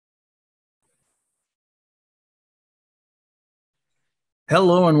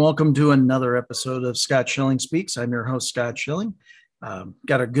Hello and welcome to another episode of Scott Schilling Speaks. I'm your host, Scott Schilling.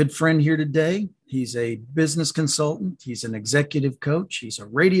 Got a good friend here today. He's a business consultant. He's an executive coach. He's a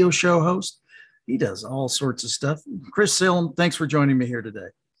radio show host. He does all sorts of stuff. Chris Salem, thanks for joining me here today.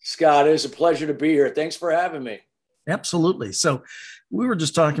 Scott, it is a pleasure to be here. Thanks for having me. Absolutely. So we were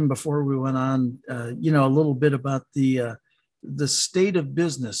just talking before we went on, a little bit about the state of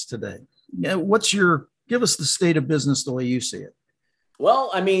business today. Give us the state of business the way you see it.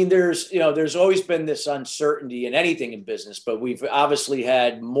 Well, I mean, there's always been this uncertainty in anything in business, but we've obviously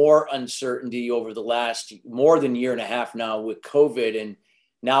had more uncertainty over the last more than year and a half now with COVID, and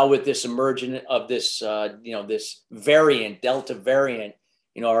now with this emergence of this variant, Delta variant.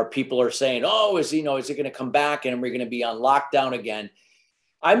 Our people are saying, "Oh, is it going to come back, and we're going to be on lockdown again?"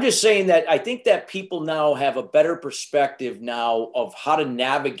 I'm just saying that I think that people now have a better perspective now of how to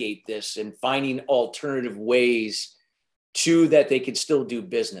navigate this and finding alternative ways to that they can still do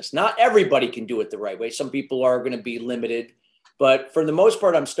business. Not everybody can do it the right way. Some people are going to be limited, but for the most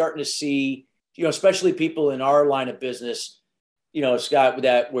part, I'm starting to see, especially people in our line of business, Scott,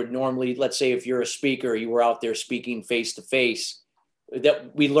 that would normally, let's say if you're a speaker, you were out there speaking face to face,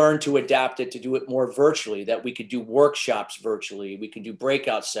 that we learned to adapt it to do it more virtually, that we could do workshops virtually. We could do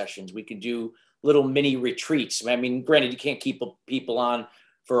breakout sessions. We could do little mini retreats. I mean, granted, you can't keep people on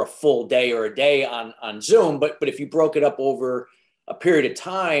for a full day or a day on Zoom, but if you broke it up over a period of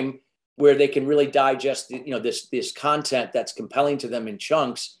time where they can really digest, this content that's compelling to them in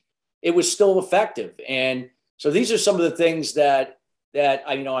chunks, it was still effective. And so these are some of the things that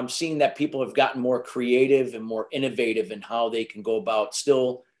I'm seeing that people have gotten more creative and more innovative in how they can go about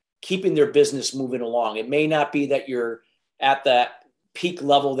still keeping their business moving along. It may not be that you're at that peak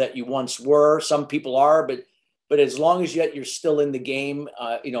level that you once were. Some people are, but as long as you're still in the game,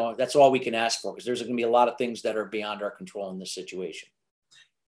 that's all we can ask for, because there's going to be a lot of things that are beyond our control in this situation.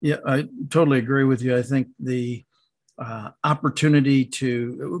 Yeah, I totally agree with you. I think the opportunity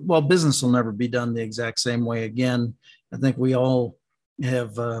business will never be done the exact same way again. I think we all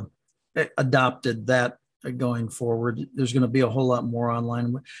have adopted that going forward. There's going to be a whole lot more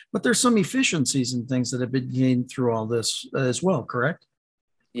online, but there's some efficiencies and things that have been gained through all this as well, correct?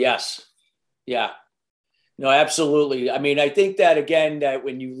 Yes. Yeah. No, absolutely. I mean, I think that, again, that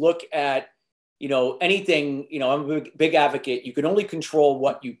when you look at, anything, I'm a big advocate. You can only control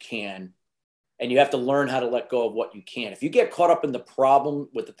what you can, and you have to learn how to let go of what you can. If you get caught up in the problem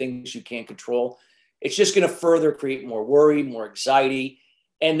with the things you can't control, it's just going to further create more worry, more anxiety.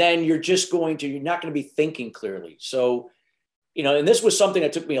 And then you're not going to be thinking clearly. So, and this was something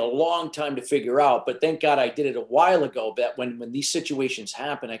that took me a long time to figure out, but thank God I did it a while ago. That when these situations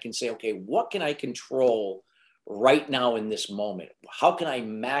happen, I can say, okay, what can I control right now in this moment? How can I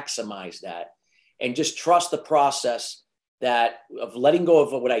maximize that? And just trust the process of letting go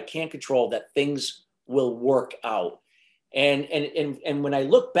of what I can't control, that things will work out. And when I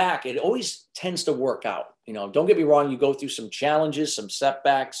look back, it always tends to work out. Don't get me wrong, you go through some challenges, some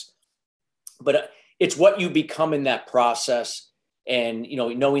setbacks, but it's what you become in that process, and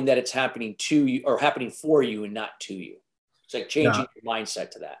knowing that it's happening to you or happening for you and not to you. It's like changing your mindset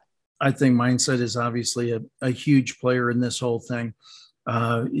to that. I think mindset is obviously a huge player in this whole thing.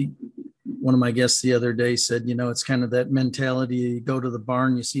 One of my guests the other day said, it's kind of that mentality. You go to the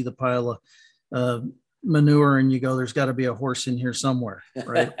barn, you see the pile of manure, and you go, there's got to be a horse in here somewhere,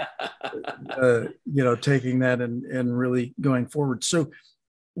 right? Taking that and really going forward. So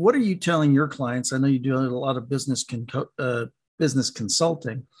what are you telling your clients? I know you do a lot of business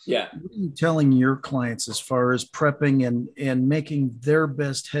consulting. Yeah. What are you telling your clients as far as prepping and making their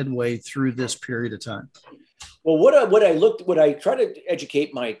best headway through this period of time? Well, what I try to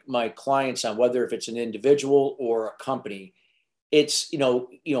educate my clients on, whether if it's an individual or a company, it's,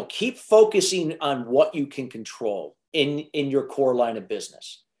 keep focusing on what you can control in your core line of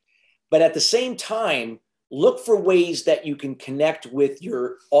business. But at the same time, look for ways that you can connect with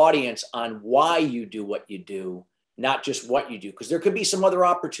your audience on why you do what you do, not just what you do. Because there could be some other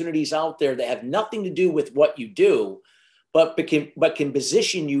opportunities out there that have nothing to do with what you do, but can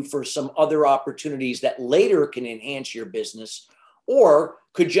position you for some other opportunities that later can enhance your business or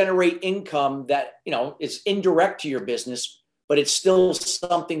could generate income that, is indirect to your business, but it's still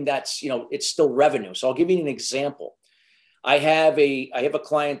something that's, it's still revenue. So I'll give you an example. I have a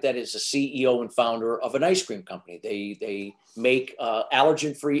client that is a CEO and founder of an ice cream company. They make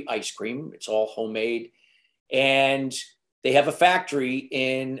allergen-free ice cream. It's all homemade. And they have a factory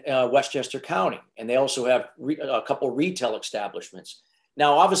in Westchester County, and they also have a couple of retail establishments.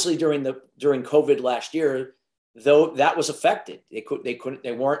 Now, obviously, during COVID last year, though, that was affected. They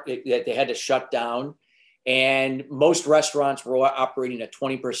had to shut down, And most restaurants were operating at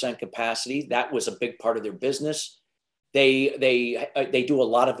 20% capacity. That was a big part of their business. They do a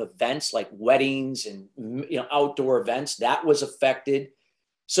lot of events like weddings and outdoor events. That was affected.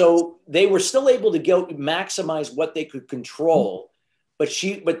 So they were still able to maximize what they could control. But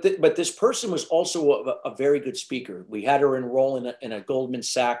this person was also a very good speaker. We had her enroll in a Goldman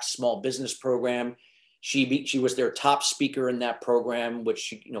Sachs small business program. She was their top speaker in that program,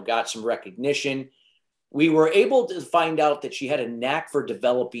 which got some recognition. We were able to find out that she had a knack for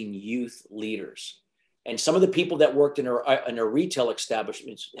developing youth leaders. And some of the people that worked in her retail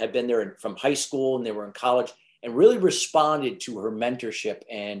establishments had been there from high school, and they were in college, and really responded to her mentorship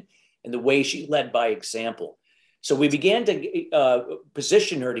and the way she led by example. So we began to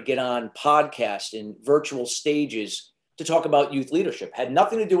position her to get on podcasts and virtual stages to talk about youth leadership. Had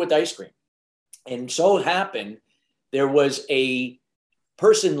nothing to do with ice cream. And so it happened, there was a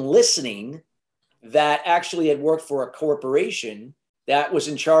person listening that actually had worked for a corporation that was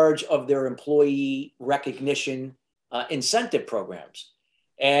in charge of their employee recognition incentive programs.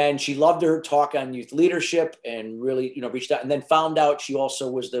 And she loved her talk on youth leadership and really, reached out, and then found out she also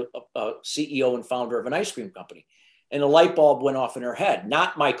was the CEO and founder of an ice cream company. And a light bulb went off in her head.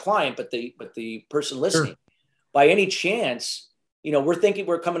 Not my client, but the person listening. Sure. By any chance,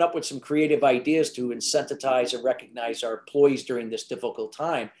 we're coming up with some creative ideas to incentivize and recognize our employees during this difficult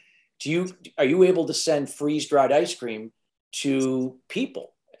time. Are you able to send freeze-dried ice cream to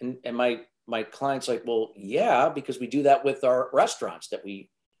people? And my client's like, well, yeah, because we do that with our restaurants that we,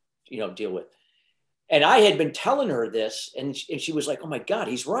 deal with. And I had been telling her this, and she was like, oh my God,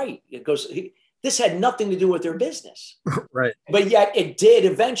 he's right. It goes, this had nothing to do with their business. Right. But yet it did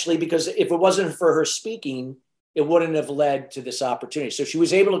eventually, because if it wasn't for her speaking, it wouldn't have led to this opportunity. So she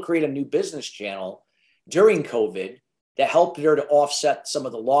was able to create a new business channel during COVID that helped her to offset some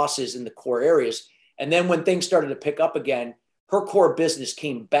of the losses in the core areas. And then when things started to pick up again, her core business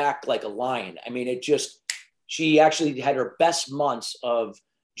came back like a lion. I mean, she actually had her best months of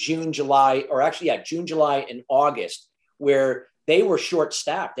June, July, and August, where they were short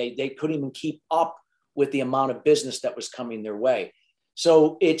staffed. They couldn't even keep up with the amount of business that was coming their way.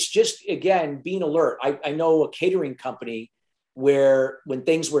 So it's just, again, being alert. I know a catering company where when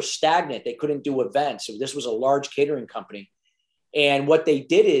things were stagnant, they couldn't do events. So this was a large catering company. And what they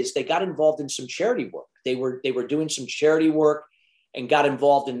did is they got involved in some charity work. They were doing some charity work and got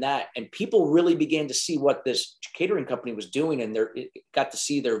involved in that. And people really began to see what this catering company was doing, and got to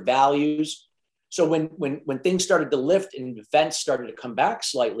see their values. So when things started to lift and events started to come back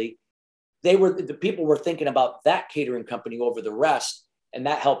slightly, the people were thinking about that catering company over the rest, and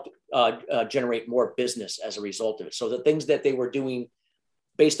that helped generate more business as a result of it. So the things that they were doing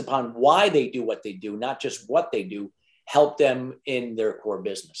based upon why they do what they do, not just what they do, help them in their core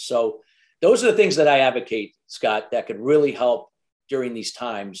business. So those are the things that I advocate, Scott, that could really help during these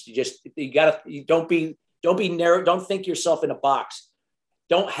times. You don't be narrow. Don't think yourself in a box.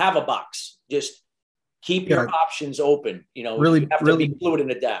 Don't have a box. Just keep your options open. Really, you have to be fluid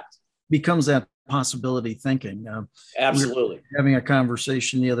and adapt. Becomes that possibility thinking. Absolutely. We were having a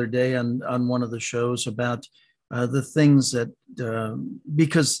conversation the other day on one of the shows about the things that,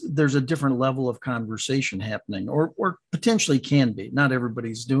 because there's a different level of conversation happening, or potentially can be. Not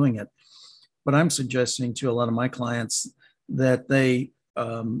everybody's doing it, but I'm suggesting to a lot of my clients that they,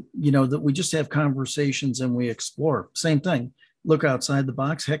 that we just have conversations and we explore. Same thing. Look outside the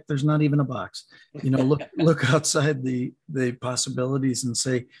box. Heck, there's not even a box. Look outside the possibilities and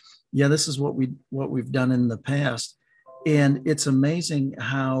say, yeah, this is what we've done in the past. And it's amazing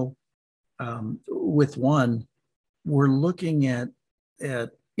how with one, we're looking at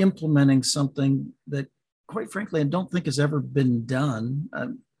implementing something that, quite frankly, I don't think has ever been done.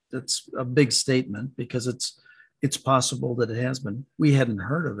 That's a big statement, because it's possible that it has been. We hadn't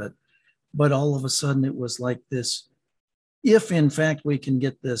heard of it, but all of a sudden it was like this. If in fact we can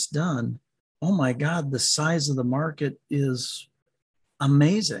get this done, oh my God, the size of the market is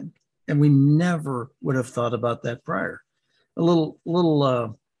amazing. And we never would have thought about that prior. A little,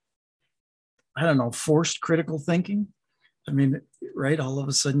 I don't know, forced critical thinking. I mean, right? All of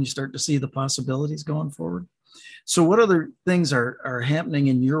a sudden you start to see the possibilities going forward. So what other things are happening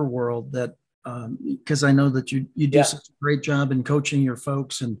in your world that, because I know that you do such a great job in coaching your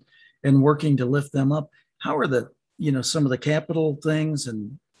folks and working to lift them up. How are some of the capital things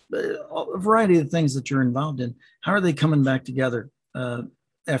and a variety of things that you're involved in, how are they coming back together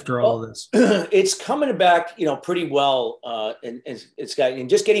after all of this? It's coming back, pretty well. And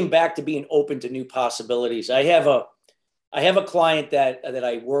just getting back to being open to new possibilities. I have I have a client that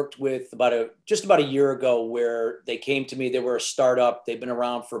I worked with just about a year ago, where they came to me. They were a startup. They've been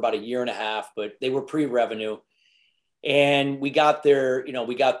around for about a year and a half, but they were pre-revenue. And we got their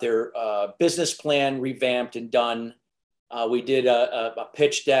business plan revamped and done. We did a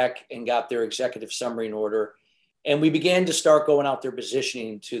pitch deck and got their executive summary in order. And we began to start going out there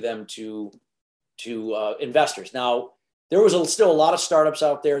positioning to them to investors. Now, there was still a lot of startups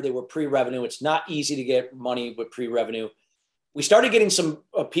out there. They were pre-revenue. It's not easy to get money with pre-revenue. We started getting some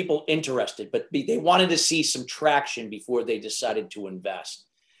people interested, but they wanted to see some traction before they decided to invest.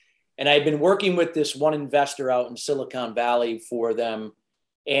 And I've been working with this one investor out in Silicon Valley for them.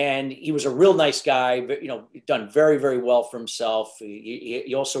 And he was a real nice guy, but, done very, very well for himself.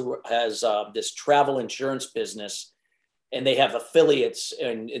 He also has this travel insurance business, and they have affiliates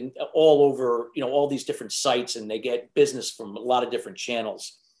and all over, all these different sites, and they get business from a lot of different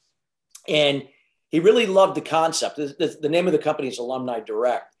channels. And he really loved the concept. The name of the company is Alumni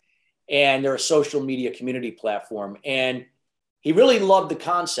Direct, and they're a social media community platform. And he really loved the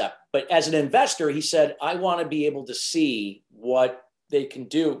concept. But as an investor, he said, I want to be able to see what they can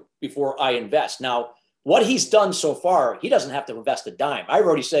do before I invest. Now, what he's done so far, he doesn't have to invest a dime. I've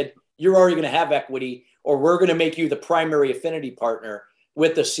already said, you're already going to have equity, or we're going to make you the primary affinity partner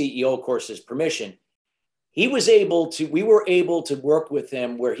with the CEO, of course, his permission. We were able to work with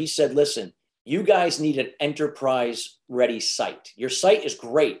him where he said, listen, you guys need an enterprise ready site. Your site is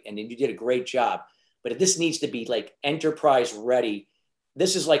great, and you did a great job, but this needs to be like enterprise ready.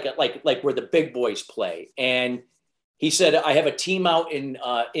 This is like where the big boys play. And he said, I have a team out in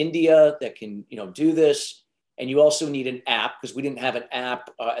India that can, do this. And you also need an app, because we didn't have an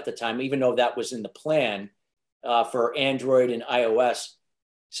app at the time, even though that was in the plan for Android and iOS.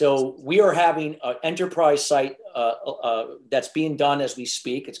 So we are having an enterprise site that's being done as we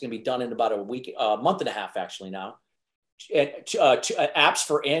speak. It's going to be done in about a month and a half, actually now. Apps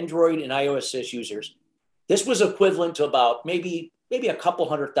for Android and iOS users. This was equivalent to about maybe a couple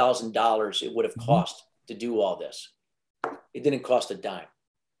 $100,000 it would have cost to do all this. It didn't cost a dime.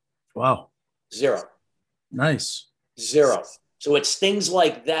 Wow. Zero. Nice. Zero. So it's things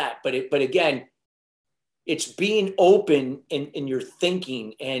like that. But again, it's being open in your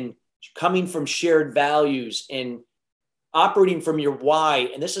thinking and coming from shared values and operating from your why.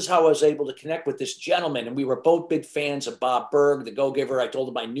 And this is how I was able to connect with this gentleman. And we were both big fans of Bob Berg, the Go-Giver. I told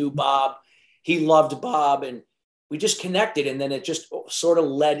him I knew Bob. He loved Bob. And we just connected. And then it just sort of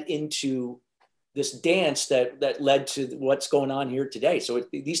led into this dance that led to what's going on here today. So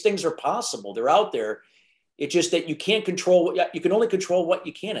these things are possible. They're out there. It's just that you can't control you can only control what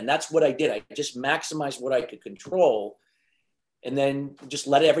you can. And that's what I did. I just maximized what I could control and then just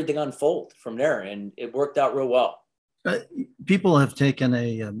let everything unfold from there. And it worked out real well. People have taken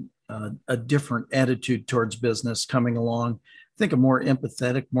a different attitude towards business coming along. I think a more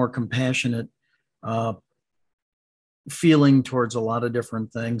empathetic, more compassionate feeling towards a lot of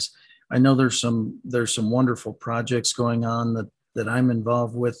different things. I know there's some wonderful projects going on that I'm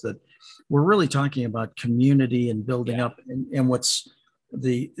involved with, that we're really talking about community and building up, and what's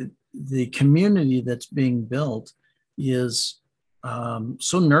the community that's being built is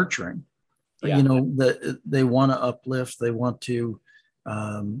so nurturing. That they want to uplift, they want to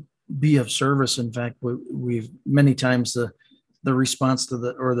be of service. In fact, we've many times the response to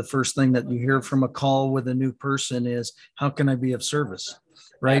the first thing that you hear from a call with a new person is, how can I be of service?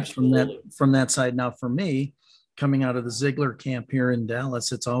 Right. Absolutely. From that side. Now, for me, coming out of the Ziegler camp here in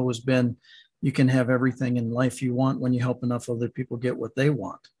Dallas, it's always been, you can have everything in life you want when you help enough other people get what they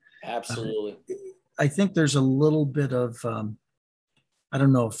want. Absolutely. I think there's a little bit of, I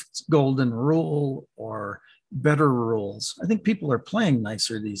don't know if it's golden rule or better rules. I think people are playing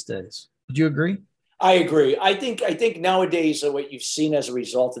nicer these days. Would you agree? I agree. I think nowadays what you've seen as a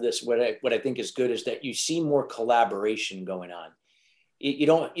result of this, what I think is good, is that you see more collaboration going on. You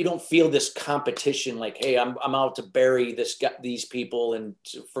don't feel this competition like, hey, I'm out to bury these people and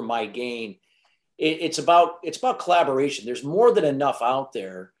for my gain. It's about collaboration. There's more than enough out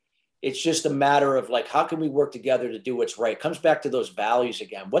there. It's just a matter of like, how can we work together to do what's right? It comes back to those values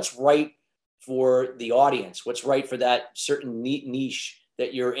again. What's right for the audience? What's right for that certain niche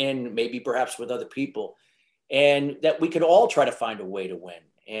that you're in, maybe perhaps with other people, and that we could all try to find a way to win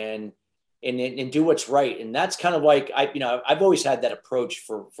and do what's right. And that's kind of like, I've always had that approach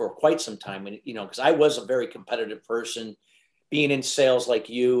for quite some time. And, because I was a very competitive person, being in sales like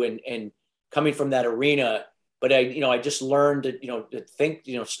you and coming from that arena. But I just learned to think,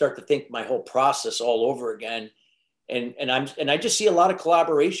 start to think my whole process all over again. And I just see a lot of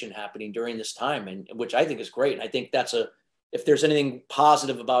collaboration happening during this time, and which I think is great. And I think if there's anything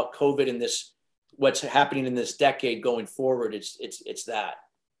positive about COVID and this what's happening in this decade going forward, it's that.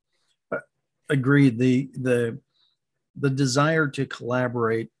 Agreed. The desire to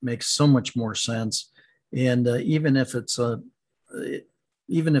collaborate makes so much more sense. And even if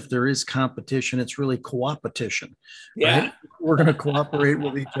there is competition, it's really co-opetition, Yeah. right? We're going to cooperate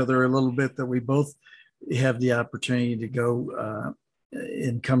with each other a little bit, that we both have the opportunity to go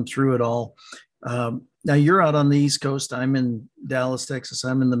and come through it all. Now you're out on the East Coast. I'm in Dallas, Texas.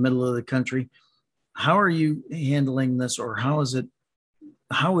 I'm in the middle of the country. How are you handling this, or how is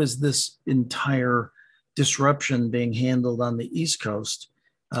this entire disruption being handled on the East Coast?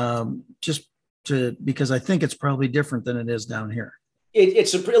 Because I think it's probably different than it is down here.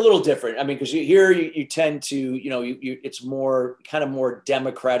 It's a little different. I mean, because here you tend to, it's more kind of more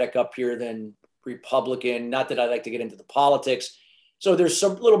Democratic up here than Republican. Not that I like to get into the politics. So there's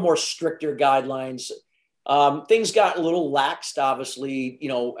some little more stricter guidelines. Things got a little laxed, obviously,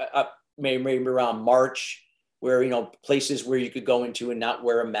 maybe around March, where, places where you could go into and not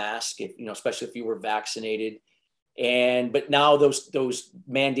wear a mask, especially if you were vaccinated. But now those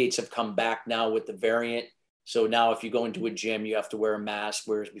mandates have come back now with the variant. So now if you go into a gym, you have to wear a mask,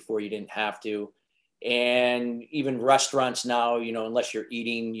 whereas before you didn't have to. And even restaurants now, unless you're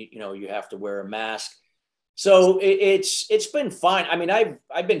eating, you have to wear a mask. So it's been fine. I mean,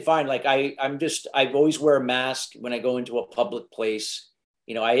 I've been fine. Like I always wear a mask when I go into a public place.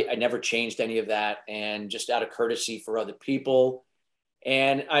 I never changed any of that, and just out of courtesy for other people.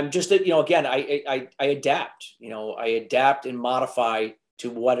 And I'm just, again, I adapt. I adapt and modify to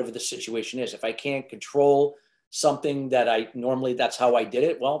whatever the situation is. If I can't control something that that's how I did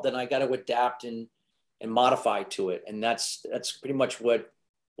it, well, then I got to adapt and modify to it. And that's pretty much what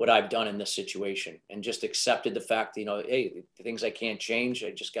I've done in this situation, and just accepted the fact that, hey, the things I can't change,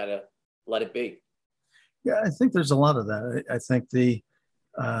 I just got to let it be. Yeah, I think there's a lot of that. I think the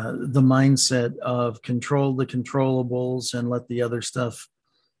mindset of control the controllables and let the other stuff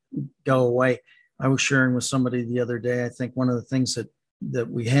go away. I was sharing with somebody the other day, I think one of the things that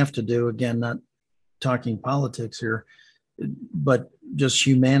we have to do, again, not talking politics here, but just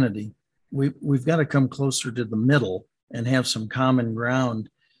humanity, we've got to come closer to the middle and have some common ground,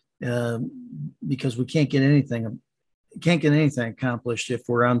 because we can't get anything accomplished if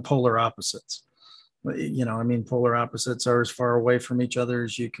we're on polar opposites. Polar opposites are as far away from each other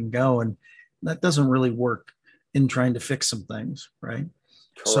as you can go, and that doesn't really work in trying to fix some things, right?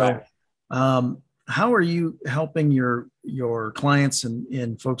 Correct. So how are you helping your clients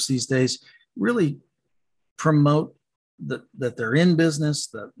and folks these days really promote that they're in business,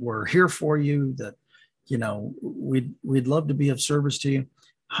 that we're here for you, that we'd love to be of service to you?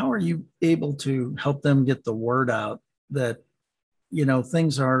 How are you able to help them get the word out that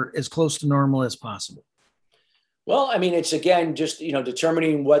things are as close to normal as possible? Well, I mean, it's, again, just,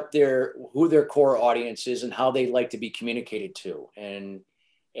 determining who their core audience is and how they like to be communicated to. And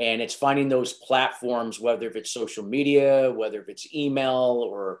it's finding those platforms, whether if it's social media, whether if it's email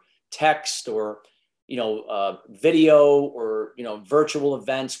or text or, video or, virtual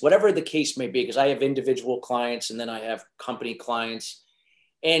events, whatever the case may be, because I have individual clients and then I have company clients.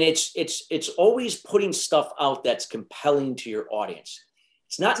 And it's always putting stuff out that's compelling to your audience.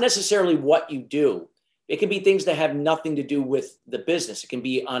 It's not necessarily what you do. It can be things that have nothing to do with the business. It can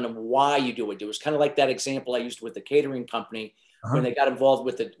be on why you do it. It was kind of like that example I used with the catering company when they got involved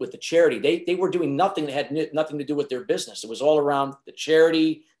with the charity. They were doing nothing that had nothing to do with their business. It was all around the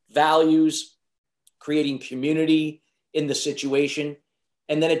charity, values, creating community in the situation.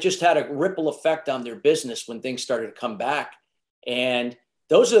 And then it just had a ripple effect on their business when things started to come back. And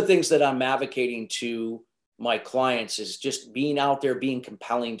those are the things that I'm advocating to my clients, is just being out there, being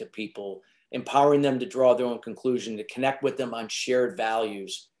compelling to people, empowering them to draw their own conclusion, to connect with them on shared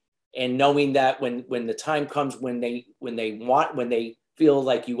values, and knowing that when the time comes, when they feel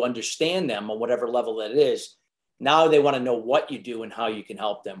like you understand them on whatever level that is, now they want to know what you do and how you can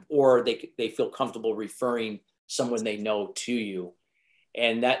help them, or they feel comfortable referring someone they know to you.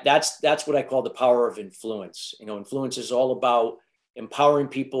 And that's what I call the power of influence. Influence is all about empowering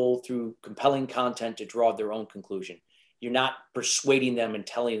people through compelling content to draw their own conclusion. You're not persuading them and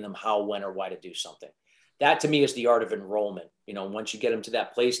telling them how, when, or why to do something. That, to me, is the art of enrollment. Once you get them to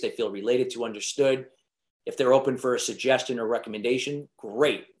that place, they feel related to, understood. If they're open for a suggestion or recommendation,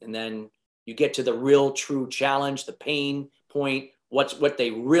 great. And then you get to the real, true challenge, the pain point, what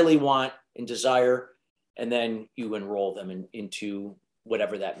they really want and desire, and then you enroll them into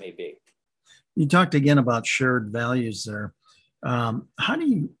whatever that may be. You talked again about shared values there. How do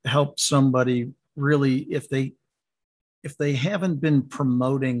you help somebody really, if they haven't been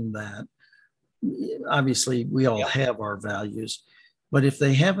promoting that? Obviously we all have our values, But if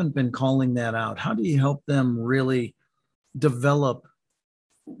they haven't been calling that out, how do you help them really develop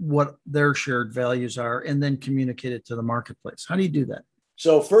what their shared values are and then communicate it to the marketplace? How do you do that?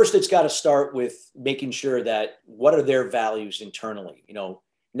 So first, it's got to start with making sure that what are their values internally?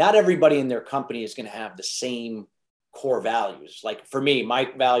 Not everybody in their company is going to have the same core values. Like for me,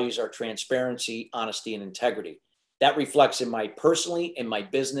 my values are transparency, honesty, and integrity. That reflects in my personally, in my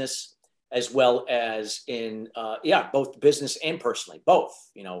business, as well as in both business and personally, both.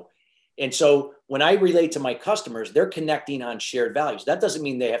 And so when I relate to my customers, they're connecting on shared values. That doesn't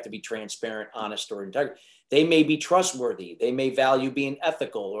mean they have to be transparent, honest, or integrity. They may be trustworthy. They may value being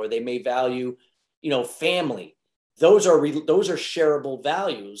ethical, or they may value, family. Those are shareable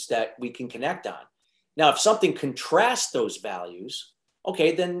values that we can connect on. Now, if something contrasts those values,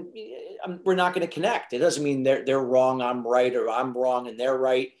 okay, then we're not going to connect. It doesn't mean they're wrong, I'm right, or I'm wrong and they're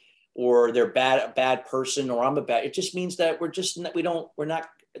right, or they're a bad person, or I'm a bad. It just means that we're not.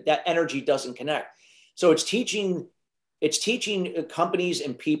 That energy doesn't connect. So it's teaching companies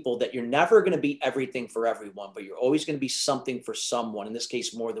and people that you're never going to be everything for everyone, but you're always going to be something for someone. In this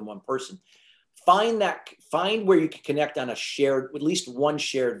case, more than one person. Find where you can connect on at least one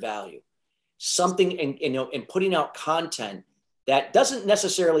shared value, something, and putting out content that doesn't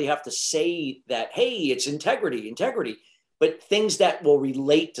necessarily have to say that, hey, it's integrity, but things that will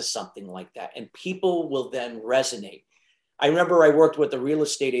relate to something like that. And people will then resonate. I remember I worked with a real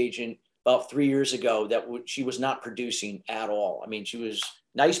estate agent about 3 years ago that she was not producing at all. I mean, she was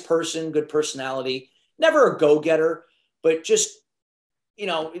a nice person, good personality, never a go-getter, but just,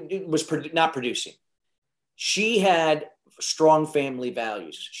 it was not producing. She had strong family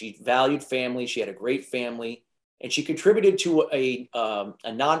values. She valued family. She had a great family, and she contributed to a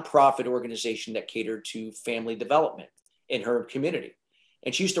nonprofit organization that catered to family development in her community.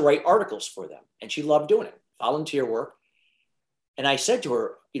 And she used to write articles for them, and she loved doing it, volunteer work. And I said to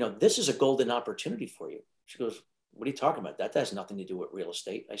her, this is a golden opportunity for you. She goes, what are you talking about? That has nothing to do with real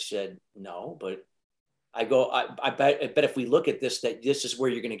estate. I said, no, but I bet if we look at this, that this is where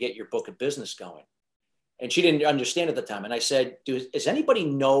you're going to get your book of business going. And she didn't understand at the time. And I said, does anybody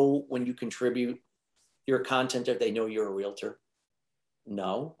know when you contribute your content if they know you're a realtor?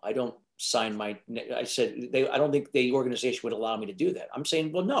 No, I don't sign I said, I don't think the organization would allow me to do that. I'm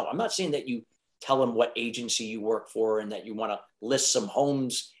saying, well, no, I'm not saying that you tell them what agency you work for and that you want to list some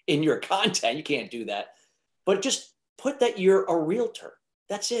homes in your content. You can't do that. But just put that you're a realtor.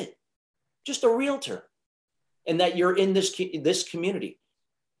 That's it. Just a realtor. And that you're in this community.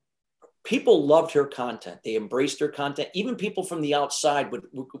 People loved her content. They embraced her content. Even people from the outside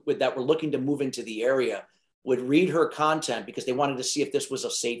that were looking to move into the area would read her content because they wanted to see if this was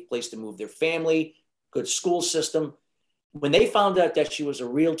a safe place to move their family, good school system. When they found out that she was a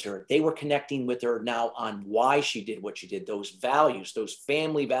realtor, they were connecting with her now on why she did what she did, those values, those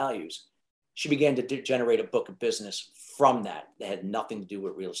family values. She began to generate a book of business from that had nothing to do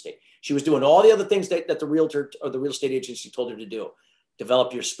with real estate. She was doing all the other things that the realtor or the real estate agency told her to do.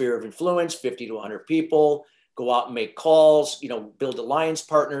 Develop your sphere of influence, 50 to 100 people, go out and make calls, build alliance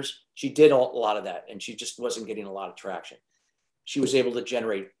partners. She did a lot of that, and she just wasn't getting a lot of traction. She was able to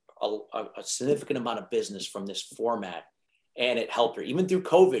generate a significant amount of business from this format. And it helped her. Even through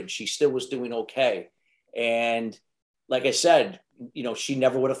COVID, she still was doing okay. And like I said, she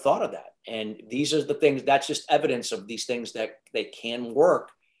never would have thought of that. And these are the things, that's just evidence of these things that they can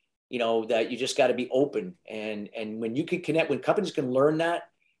work, that you just got to be open. And when you can connect, when companies can learn that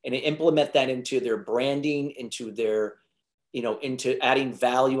and implement that into their branding, into their, into adding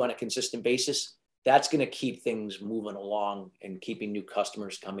value on a consistent basis, that's going to keep things moving along and keeping new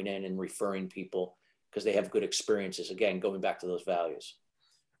customers coming in and referring people, because they have good experiences. Again, going back to those values.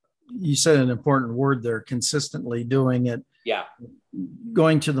 You said an important word there, consistently doing it. Yeah.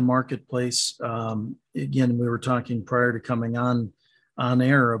 Going to the marketplace. Again, we were talking prior to coming on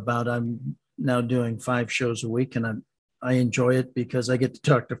air about I'm now doing 5 shows a week, and I enjoy it because I get to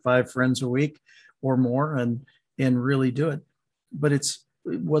talk to 5 friends a week or more and really do it. But it's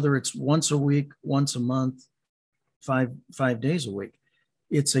whether it's once a week, once a month, 5 days a week.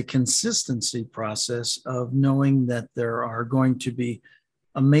 It's a consistency process of knowing that there are going to be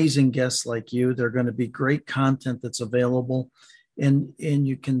amazing guests like you. There are going to be great content that's available, and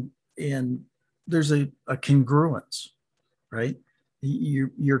there's a congruence, right?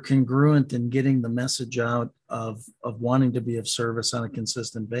 You're congruent in getting the message out of wanting to be of service on a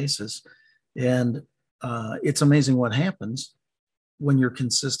consistent basis, and it's amazing what happens when you're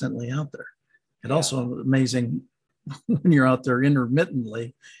consistently out there. And also amazing when you're out there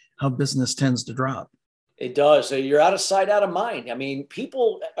intermittently, how business tends to drop. It does. So you're out of sight, out of mind. I mean,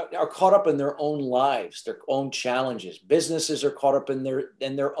 people are caught up in their own lives, their own challenges. Businesses are caught up in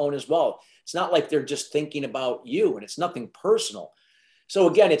their own as well. It's not like they're just thinking about you, and it's nothing personal. So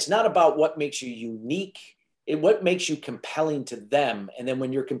again, it's not about what makes you unique. What makes you compelling to them. And then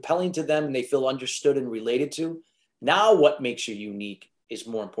when you're compelling to them and they feel understood and related to, now what makes you unique is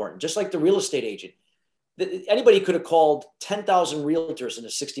more important. Just like the real estate agent. Anybody could have called 10,000 realtors in a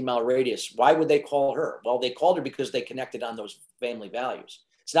 60-mile radius. Why would they call her? Well, they called her because they connected on those family values.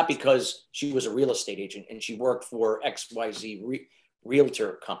 It's not because she was a real estate agent and she worked for XYZ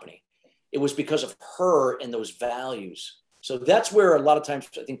realtor company. It was because of her and those values. So that's where a lot of times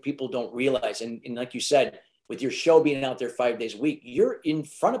I think people don't realize. And like you said, with your show being out there 5 days a week, you're in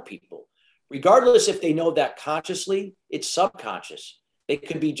front of people. Regardless if they know that consciously, it's subconscious. They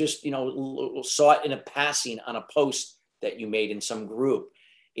could be just, saw it in a passing on a post that you made in some group.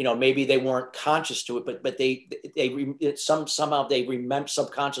 Maybe they weren't conscious to it, but somehow they remember,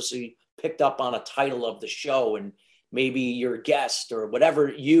 subconsciously picked up on a title of the show, and maybe your guest or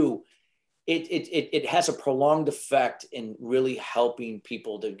whatever it has a prolonged effect in really helping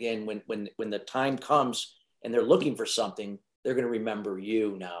people to, again, when the time comes and they're looking for something, they're going to remember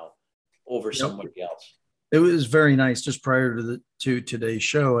you now over somebody else. It was very nice. Just prior to today's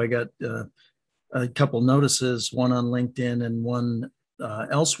show, I got a couple notices, one on LinkedIn and one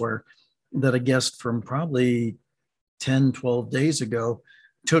elsewhere, that a guest from probably 10, 12 days ago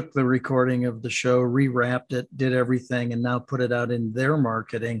took the recording of the show, rewrapped it, did everything, and now put it out in their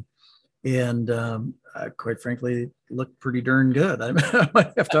marketing. And quite frankly, it looked pretty darn good. I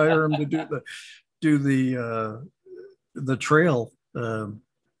might have to hire him to do the trail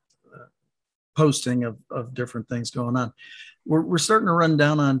posting of different things going on. We're starting to run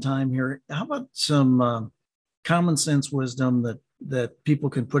down on time here. How about some common sense wisdom that people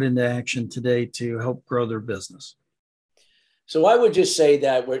can put into action today to help grow their business? So I would just say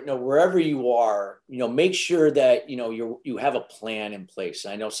that wherever you are, make sure that you have a plan in place.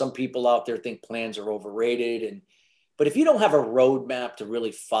 I know some people out there think plans are overrated, but if you don't have a roadmap to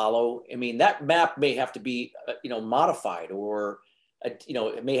really follow, I mean, that map may have to be modified, or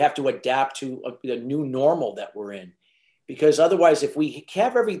it may have to adapt to a new normal that we're in, because otherwise, if we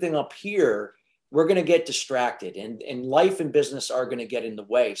have everything up here, we're going to get distracted, and life and business are going to get in the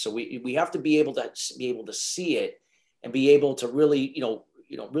way. So we have to be able to see it and be able to really,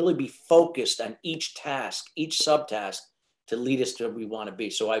 really be focused on each task, each subtask to lead us to where we want to be.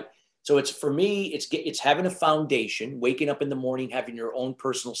 So it's, for me, it's having a foundation, waking up in the morning, having your own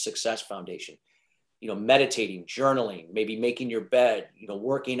personal success foundation, meditating, journaling, maybe making your bed,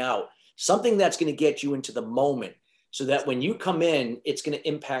 working out, something that's going to get you into the moment, so that when you come in, it's going to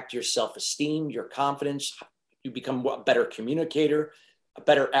impact your self-esteem, your confidence. You become a better communicator, a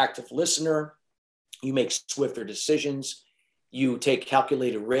better active listener. You make swifter decisions. You take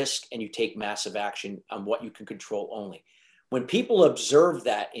calculated risk, and you take massive action on what you can control only. When people observe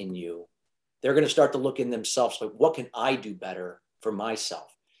that in you, they're going to start to look in themselves, like, what can I do better for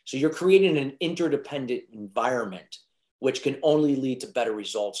myself? So you're creating an interdependent environment, which can only lead to better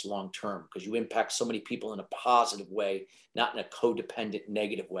results long-term, because you impact so many people in a positive way, not in a codependent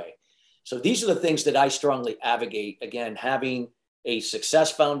negative way. So these are the things that I strongly advocate. Again, having a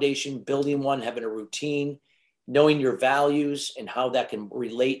success foundation, building one, having a routine, knowing your values and how that can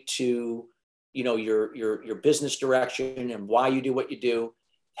relate to, your business direction and why you do what you do,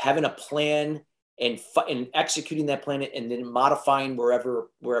 having a plan and executing that plan, and then modifying wherever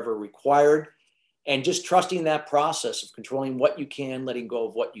required, and just trusting that process of controlling what you can, letting go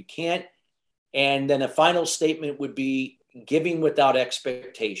of what you can't. And then a final statement would be giving without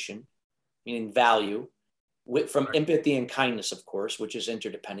expectation, meaning value, from empathy and kindness, of course, which is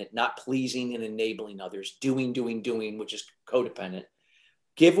interdependent, not pleasing and enabling others, doing, which is codependent.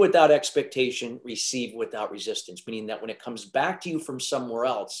 Give without expectation, receive without resistance, meaning that when it comes back to you from somewhere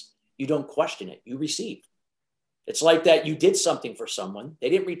else, you don't question it, you receive. It's like that you did something for someone, they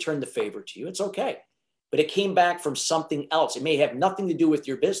didn't return the favor to you, it's okay. But it came back from something else. It may have nothing to do with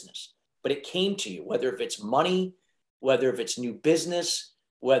your business, but it came to you, whether if it's money, whether if it's new business,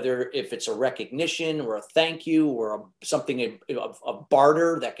 whether if it's a recognition or a thank you or something, a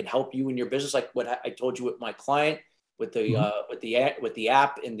barter that can help you in your business, like what I told you with my client, with the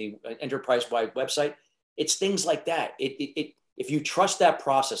app and the enterprise-wide website. It's things like that. If you trust that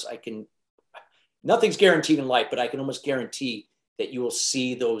process, nothing's guaranteed in life, but I can almost guarantee that you will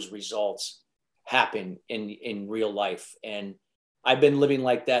see those results happen in real life. And I've been living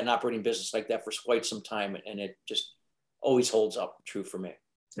like that and operating business like that for quite some time, and it just always holds up true for me.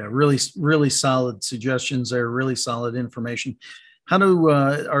 Yeah, really, really solid suggestions there, really solid information. How do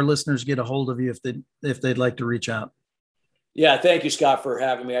our listeners get a hold of you if they'd like to reach out? Yeah, thank you, Scott, for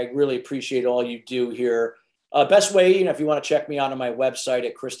having me. I really appreciate all you do here. Best way, if you want to check me out on my website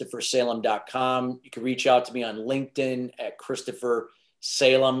at christophersalem.com. You can reach out to me on LinkedIn at Christopher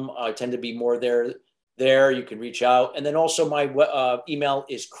Salem. I tend to be more there. There, you can reach out. And then also my email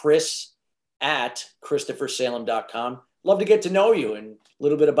is chris@christophersalem.com. Love to get to know you and a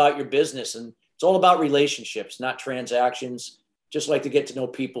little bit about your business. And it's all about relationships, not transactions. Just like to get to know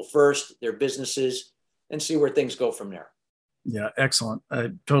people first, their businesses, and see where things go from there. Yeah, excellent.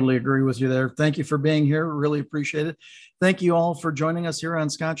 I totally agree with you there. Thank you for being here. Really appreciate it. Thank you all for joining us here on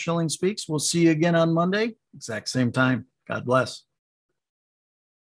Scott Schilling Speaks. We'll see you again on Monday, exact same time. God bless.